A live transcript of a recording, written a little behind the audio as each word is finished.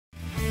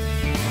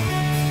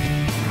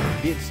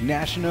It's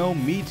national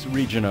meets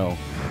regional.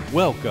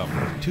 Welcome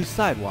to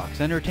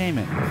Sidewalks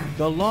Entertainment,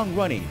 the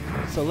long-running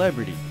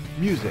celebrity,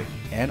 music,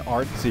 and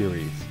art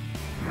series.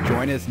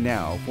 Join us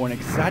now for an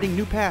exciting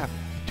new path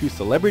to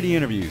celebrity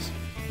interviews,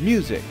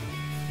 music,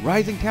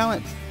 rising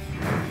talents,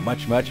 and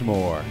much, much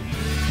more.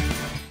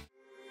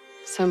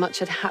 So much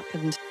had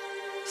happened.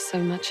 So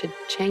much had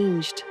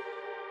changed.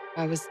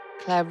 I was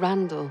Claire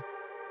Randall,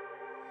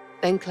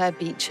 then Claire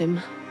Beecham,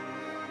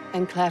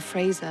 then Claire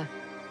Fraser.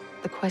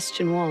 The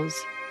question was,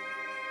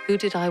 who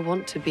did I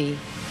want to be?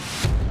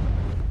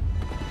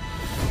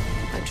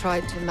 I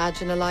tried to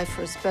imagine a life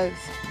for us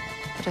both,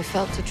 but I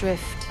felt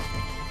adrift,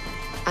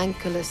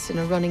 anchorless in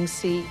a running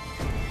sea.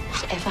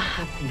 Whatever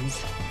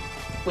happens,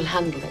 we'll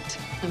handle it,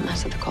 no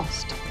matter the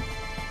cost.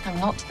 I'm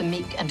not the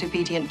meek and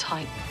obedient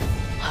type.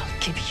 I'll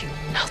give you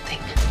nothing.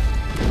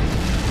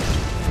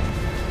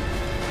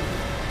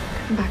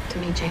 Come back to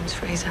me, James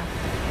Fraser.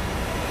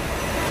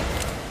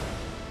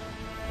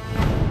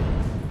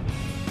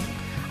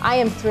 I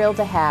am thrilled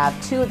to have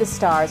two of the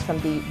stars from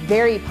the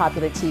very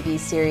popular TV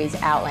series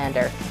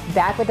Outlander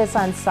back with us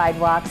on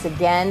Sidewalks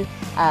again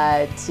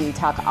to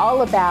talk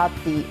all about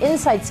the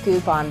inside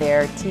scoop on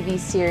their TV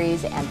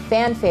series and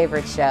fan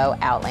favorite show,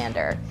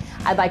 Outlander.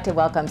 I'd like to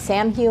welcome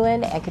Sam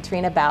Heughan and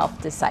Caitriona Balfe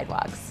to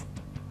Sidewalks.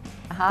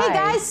 Hi. Hey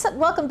guys,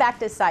 welcome back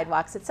to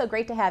Sidewalks. It's so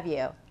great to have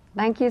you.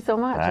 Thank you so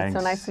much. Thanks.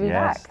 It's so nice to be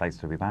yes, back. Thanks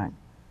to be back.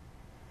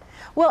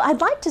 Well,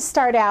 I'd like to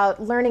start out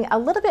learning a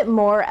little bit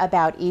more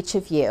about each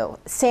of you.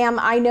 Sam,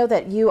 I know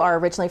that you are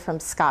originally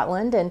from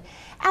Scotland, and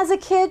as a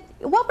kid,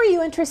 what were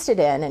you interested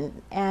in,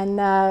 and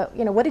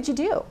you know, what did you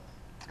do?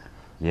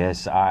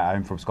 Yes,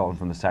 I'm from Scotland,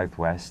 from the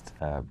southwest,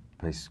 a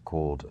place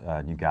called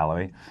New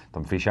Galloway,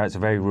 Dumfriesshire. It's a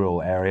very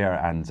rural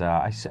area, and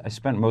I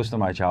spent most of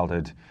my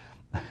childhood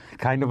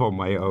kind of on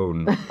my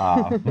own,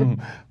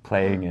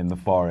 playing in the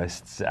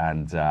forests,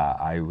 and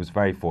I was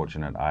very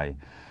fortunate. I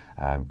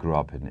grew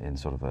up in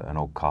sort of an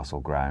old castle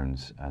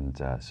grounds, and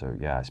so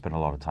yeah, I spent a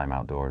lot of time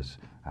outdoors,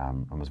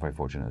 and was very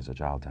fortunate as a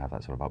child to have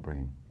that sort of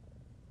upbringing.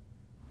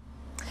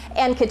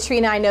 And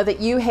Caitriona, I know that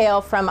you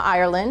hail from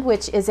Ireland,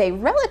 which is a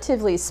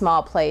relatively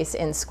small place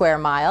in square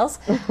miles.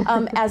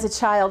 As a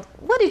child,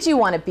 what did you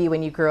want to be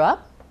when you grew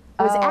up?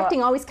 Was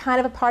acting always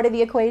kind of a part of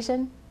the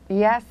equation?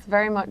 Yes,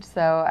 very much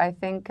so. I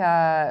think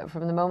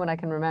from the moment I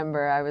can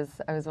remember, I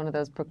was one of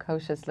those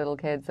precocious little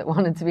kids that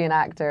wanted to be an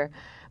actor.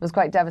 I was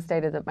quite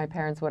devastated that my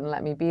parents wouldn't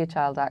let me be a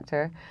child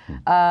actor.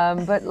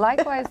 But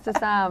likewise to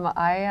Sam,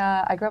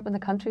 I grew up in the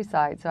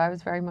countryside, so I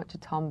was very much a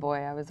tomboy.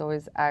 I was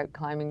always out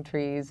climbing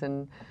trees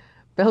and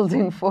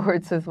building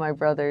forts with my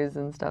brothers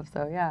and stuff.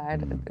 So yeah,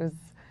 it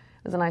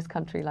was a nice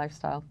country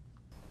lifestyle.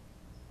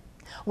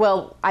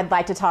 Well, I'd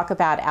like to talk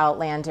about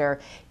Outlander.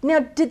 Now,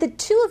 did the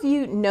two of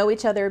you know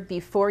each other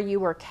before you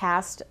were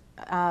cast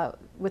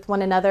with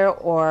one another,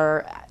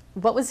 or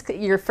what was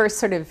your first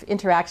sort of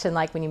interaction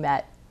like when you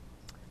met?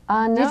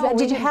 No,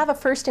 did you have a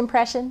first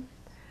impression?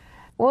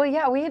 Well,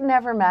 yeah, we had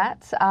never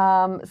met.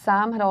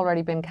 Sam had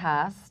already been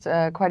cast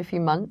quite a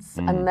few months,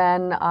 and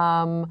then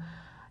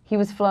he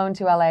was flown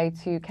to LA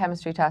to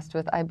chemistry test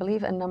with, I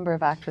believe, a number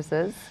of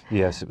actresses.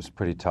 Yes, it was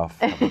pretty tough.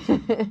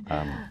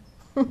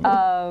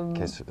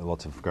 Kiss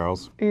lots of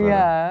girls.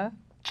 Yeah.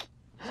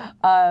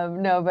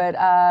 No,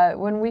 but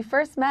when we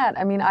first met,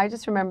 I mean, I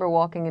just remember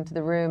walking into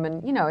the room,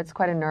 and you know, it's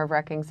quite a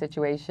nerve-wracking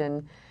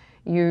situation.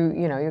 You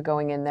know, you're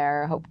going in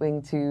there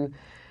hoping to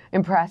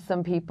impress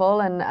some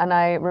people, and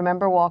I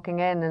remember walking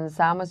in, and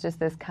Sam was just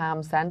this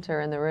calm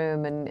center in the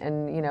room,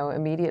 and you know,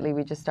 immediately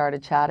we just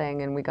started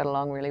chatting, and we got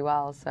along really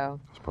well. So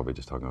it's probably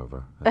just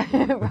hungover.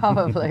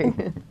 Probably.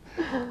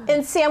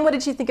 And Sam, what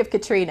did you think of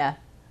Caitriona?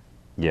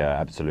 Yeah,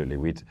 absolutely.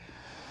 We'd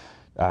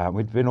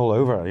been all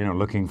over, you know,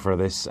 looking for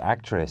this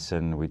actress,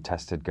 and we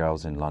tested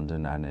girls in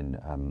London and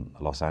in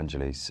Los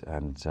Angeles.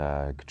 And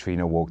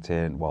Caitriona walked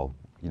in. Well,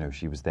 you know,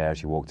 she was there.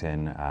 She walked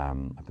in. I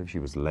believe she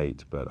was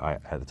late, but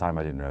at the time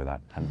I didn't know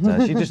that.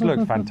 And she just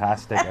looked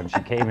fantastic. And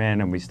she came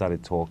in, and we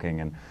started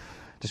talking, and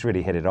just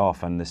really hit it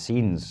off. And the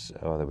scenes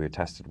that we were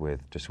tested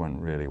with just went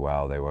really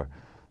well.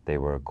 They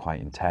were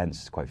quite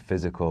intense, quite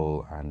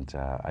physical, and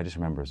I just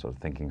remember sort of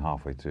thinking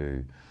halfway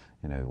through,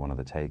 you know, one of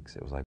the takes,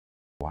 it was like,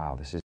 wow,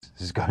 this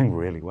is going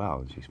really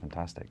well. She's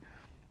fantastic.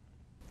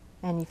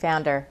 And you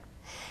found her.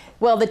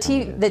 Well, the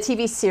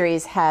TV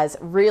series has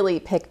really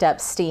picked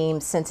up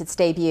steam since its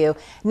debut.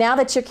 Now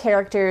that your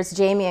characters,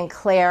 Jamie and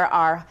Claire,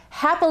 are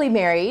happily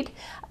married,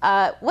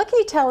 what can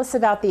you tell us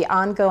about the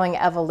ongoing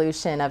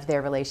evolution of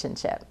their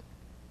relationship?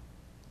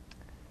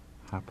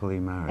 Happily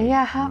married.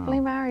 Yeah, happily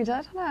married.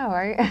 I don't know.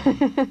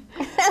 Right?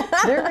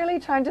 They're really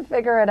trying to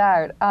figure it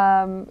out.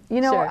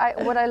 You know,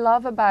 Sure. what I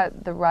love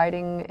about the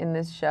writing in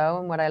this show,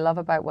 and what I love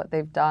about what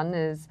they've done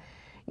is,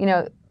 you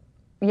know,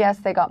 yes,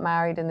 they got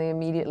married and they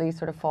immediately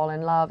sort of fall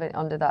in love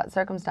under that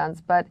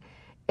circumstance, but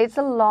it's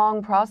a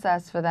long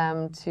process for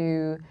them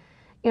to,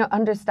 you know,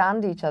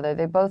 understand each other.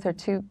 They both are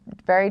two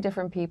very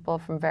different people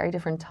from very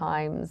different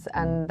times,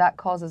 and that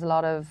causes a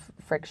lot of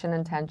friction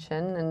and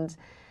tension. And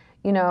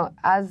you know,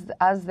 as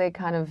they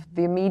kind of,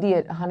 the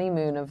immediate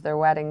honeymoon of their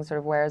wedding sort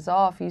of wears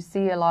off, you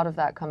see a lot of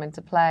that come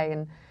into play.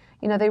 And,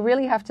 you know, they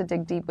really have to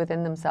dig deep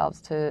within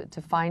themselves to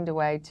find a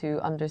way to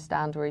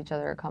understand where each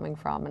other are coming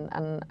from.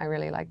 And I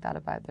really like that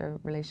about their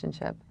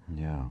relationship.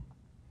 Yeah.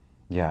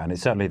 Yeah, and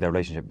it's certainly their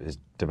relationship is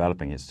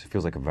developing. It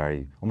feels like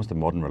almost a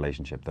modern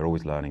relationship. They're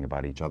always learning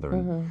about each other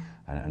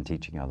and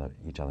teaching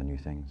each other new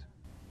things.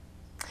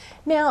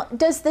 Now,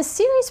 does the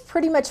series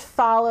pretty much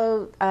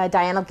follow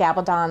Diana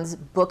Gabaldon's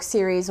book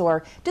series,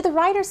 or do the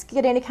writers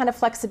get any kind of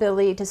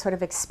flexibility to sort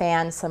of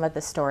expand some of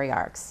the story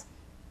arcs?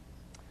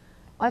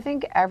 I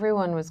think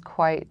everyone was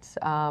quite,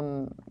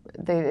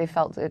 they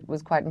felt it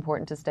was quite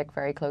important to stick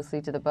very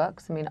closely to the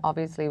books. I mean,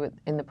 obviously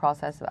in the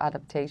process of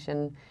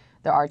adaptation,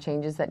 there are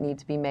changes that need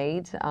to be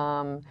made.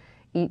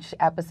 Each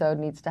episode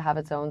needs to have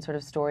its own sort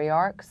of story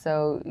arc.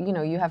 So, you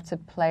know, you have to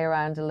play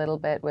around a little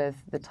bit with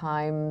the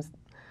times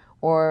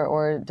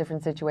or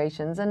different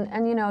situations.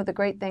 And you know, the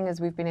great thing is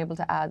we've been able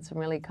to add some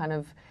really kind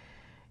of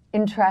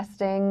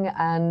interesting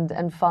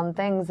and fun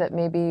things that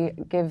maybe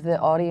give the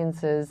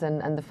audiences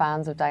and the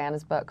fans of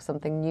Diana's book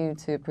something new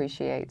to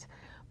appreciate.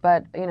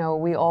 But, you know,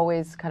 we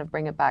always kind of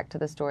bring it back to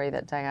the story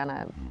that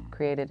Diana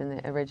created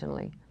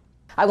originally.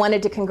 I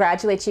wanted to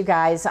congratulate you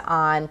guys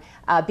on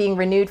being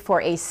renewed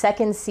for a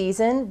second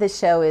season. This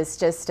show is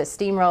just a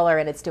steamroller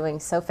and it's doing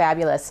so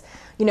fabulous.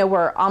 You know,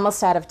 we're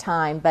almost out of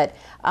time, but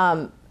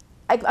I'm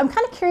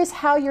kind of curious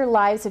how your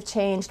lives have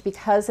changed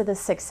because of the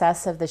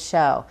success of the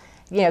show.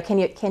 You know, can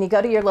you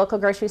go to your local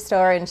grocery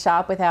store and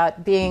shop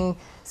without being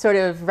sort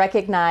of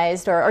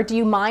recognized, or do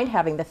you mind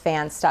having the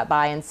fans stop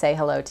by and say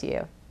hello to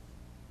you?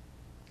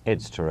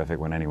 It's terrific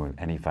when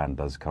any fan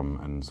does come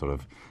and sort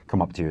of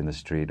come up to you in the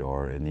street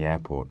or in the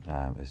airport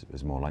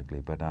is more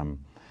likely. But you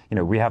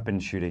know, we have been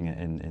shooting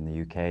in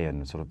the UK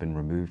and sort of been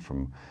removed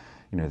from,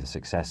 you know, the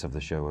success of the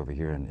show over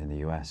here in the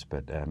US.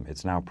 But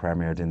it's now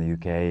premiered in the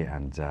UK,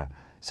 and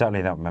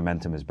certainly that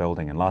momentum is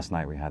building. And last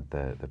night we had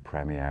the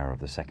premiere of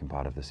the second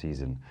part of the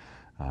season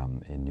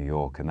in New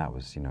York, and that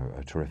was, you know,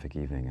 a terrific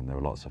evening, and there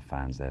were lots of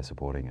fans there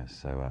supporting us.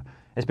 So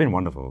it's been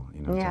wonderful,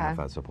 you know, to have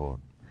that support.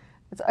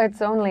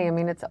 It's only, I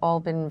mean, it's all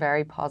been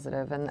very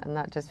positive, and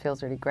that just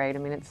feels really great. I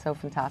mean, it's so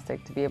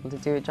fantastic to be able to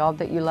do a job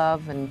that you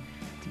love and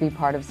to be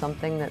part of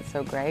something that's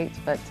so great,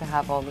 but to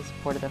have all the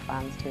support of the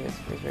fans too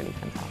is really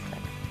fantastic.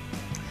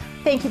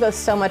 Thank you both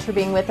so much for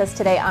being with us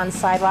today on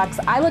Sidewalks.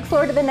 I look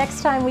forward to the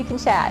next time we can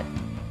chat.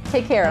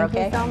 Take care,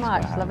 okay? Thank you so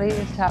much. Lovely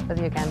to chat with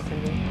you again,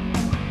 Cindy.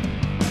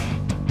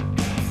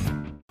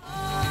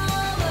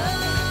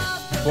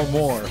 For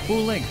more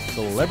full-length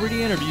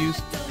celebrity interviews,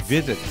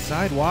 visit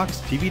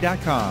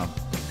sidewalkstv.com.